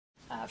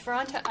For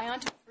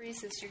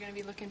iontophoresis, you're going to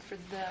be looking for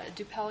the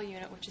Dupel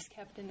unit, which is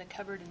kept in the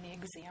cupboard in the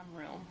exam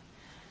room.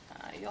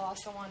 You'll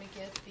also want to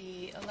get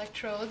the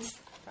electrodes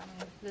from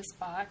this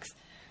box.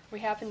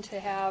 We happen to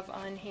have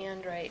on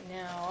hand right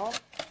now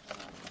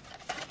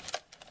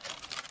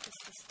just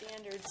the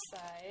standard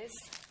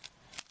size.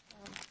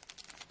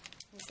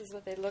 This is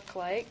what they look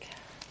like.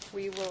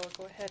 We will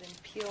go ahead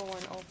and peel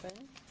one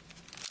open.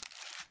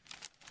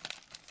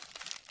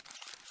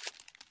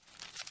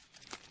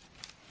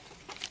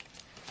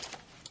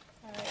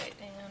 Alright,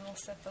 and we'll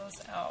set those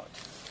out.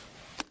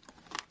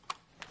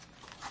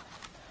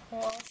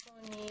 We'll also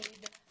need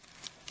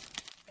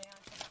the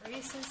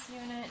iontophoresis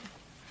unit,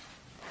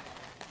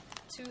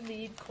 2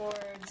 lead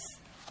cords,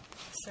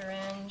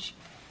 syringe,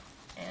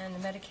 and the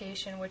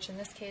medication, which in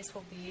this case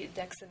will be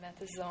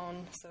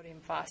dexamethasone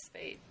sodium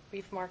phosphate.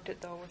 We've marked it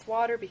though with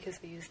water because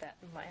we use that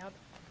in lab.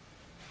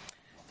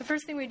 The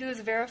first thing we do is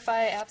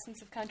verify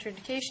absence of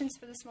contraindications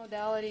for this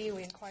modality.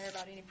 We inquire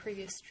about any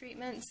previous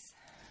treatments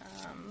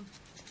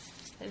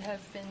that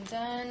have been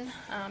done.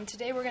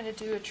 Today we're going to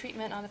do a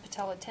treatment on the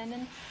patella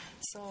tendon,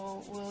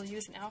 so we'll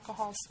use an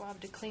alcohol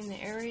swab to clean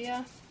the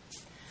area.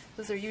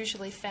 Those are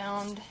usually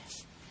found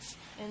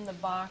in the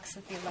box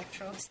that the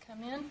electrodes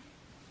come in.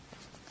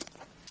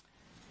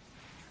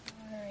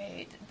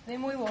 Alright,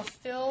 then we will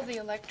fill the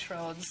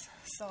electrodes.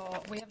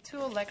 So we have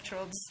 2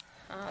 electrodes.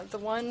 The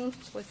one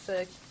with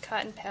the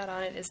cotton pad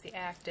on it is the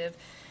active,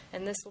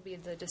 and this will be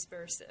the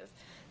dispersive.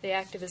 The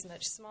active is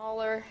much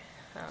smaller.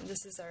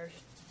 This is our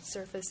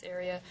surface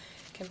area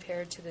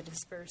compared to the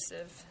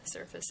dispersive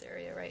surface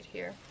area right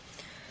here.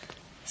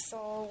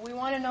 So we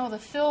want to know the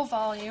fill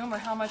volume, or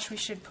how much we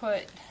should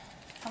put,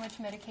 how much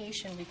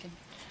medication we could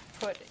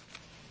put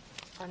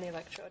on the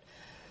electrode.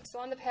 So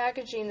on the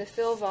packaging, the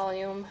fill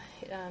volume,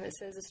 it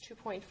says it's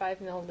 2.5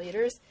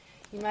 milliliters.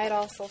 You might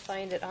also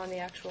find it on the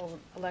actual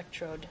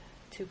electrode,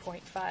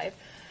 2.5.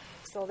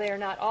 So they are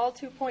not all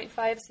 2.5,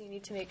 so you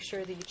need to make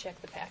sure that you check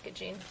the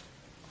packaging.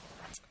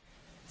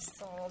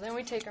 So then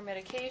we take our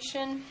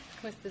medication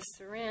with the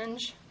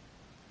syringe,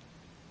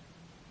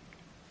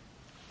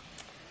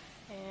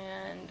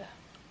 and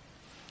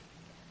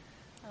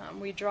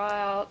we draw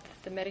out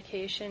the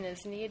medication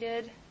as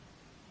needed.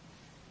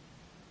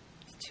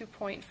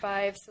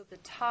 2.5, so the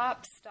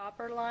top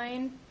stopper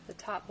line, the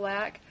top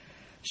black,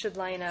 should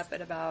line up at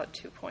about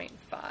 2.5.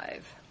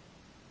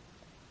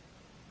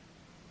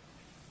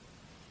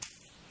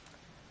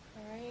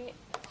 Alright.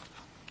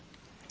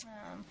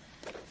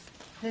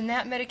 Then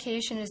that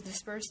medication is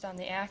dispersed on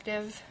the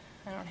active.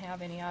 I don't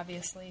have any,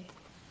 obviously,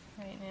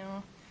 right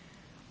now.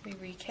 We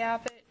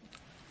recap it.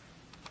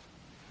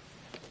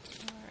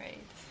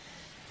 Alright.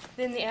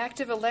 Then the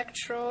active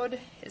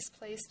electrode is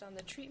placed on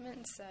the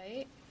treatment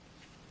site.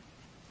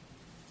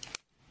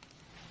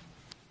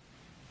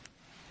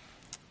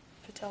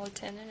 Patella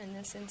tendon in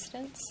this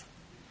instance.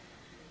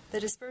 The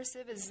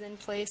dispersive is then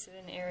placed at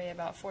an area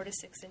about 4 to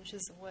 6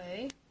 inches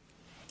away.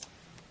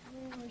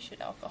 And we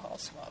should alcohol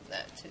swab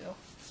that too.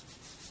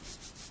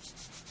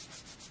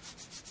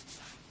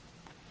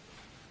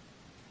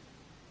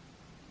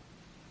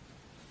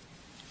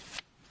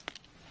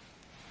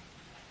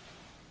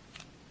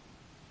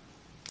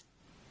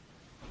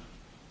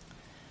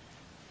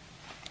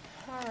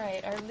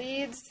 Alright, our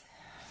leads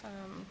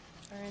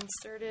are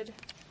inserted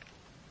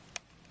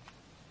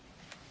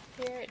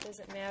here. It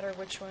doesn't matter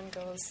which one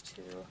goes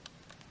to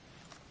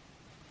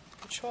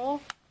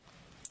control.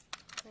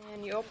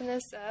 And you open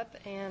this up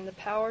and the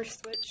power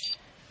switch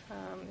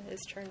is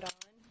turned on,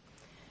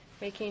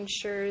 making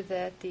sure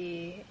that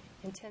the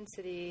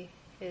intensity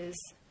is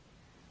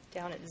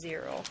down at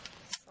 0.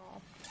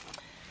 So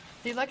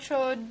the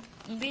electrode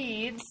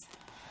leads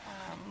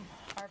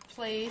are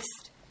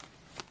placed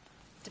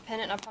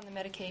dependent upon the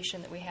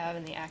medication that we have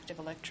in the active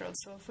electrode.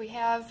 So if we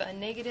have a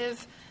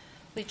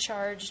negatively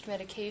charged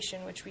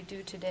medication, which we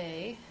do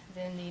today,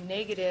 then the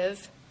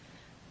negative,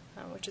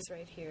 which is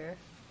right here,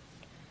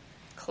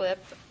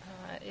 clip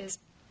is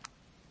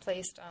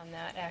placed on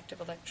that active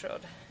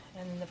electrode,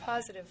 and then the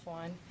positive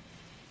one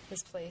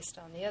is placed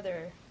on the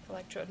other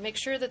electrode. Make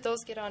sure that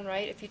those get on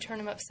right. If you turn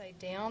them upside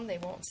down, they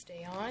won't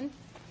stay on,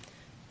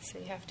 so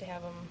you have to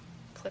have them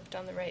clipped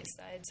on the right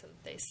side so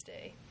that they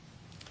stay.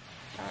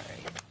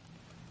 Alright.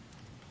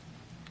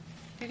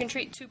 You can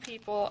treat 2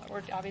 people.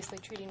 We're obviously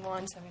treating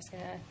 1, so I'm just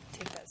going to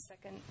take that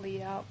second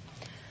lead out.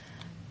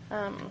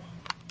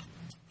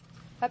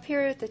 Up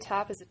here at the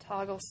top is a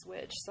toggle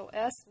switch. So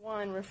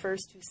S1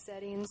 refers to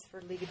settings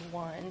for lead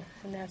 1,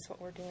 and that's what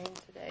we're doing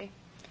today.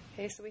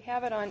 Okay, so we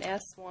have it on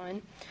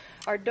S1.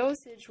 Our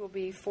dosage will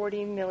be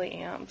 40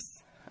 milliamps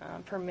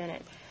per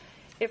minute.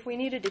 If we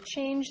needed to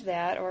change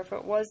that, or if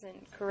it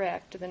wasn't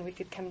correct, then we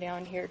could come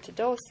down here to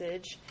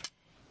dosage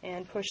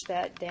and push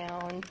that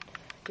down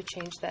to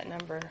change that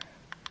number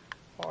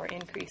or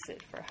increase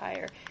it for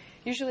higher.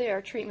 Usually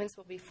our treatments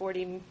will be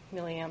 40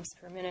 milliamps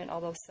per minute,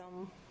 although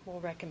some will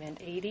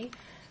recommend 80,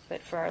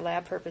 but for our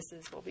lab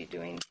purposes we'll be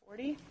doing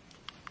 40.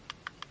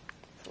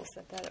 So we'll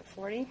set that at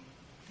 40.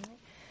 Right.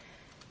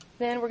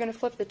 Then we're going to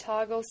flip the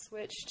toggle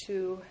switch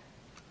to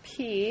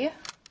P,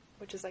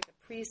 which is like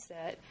a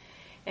preset,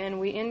 and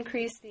we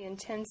increase the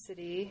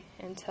intensity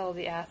until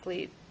the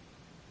athlete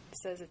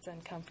says it's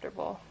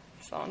uncomfortable.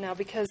 So now,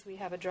 because we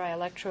have a dry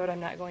electrode, I'm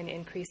not going to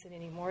increase it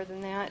any more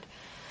than that.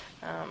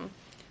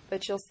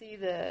 But you'll see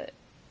the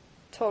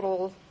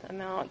total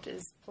amount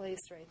is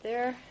placed right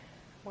there.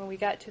 When we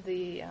got to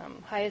the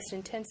highest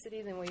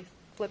intensity, then we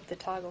flip the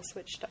toggle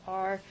switch to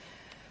R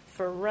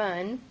for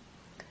run.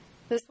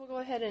 This will go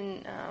ahead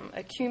and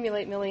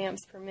accumulate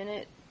milliamps per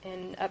minute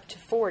and up to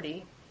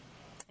 40.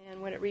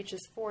 And when it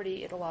reaches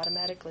 40, it'll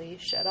automatically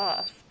shut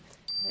off.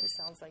 And it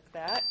sounds like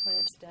that when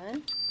it's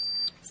done.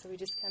 So we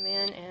just come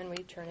in and we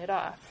turn it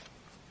off.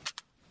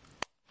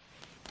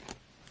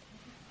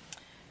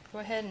 Go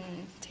ahead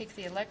and take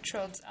the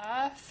electrodes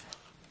off.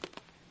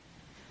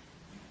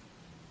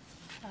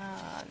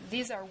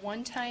 These are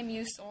one-time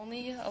use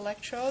only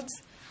electrodes,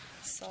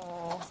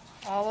 so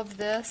all of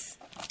this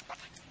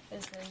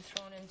is then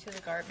thrown into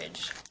the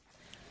garbage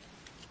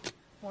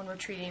when we're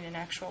treating an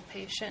actual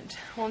patient.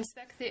 We'll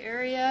inspect the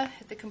area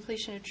at the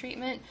completion of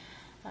treatment,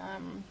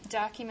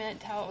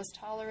 document how it was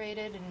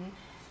tolerated and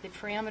the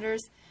parameters,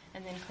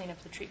 and then clean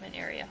up the treatment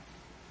area.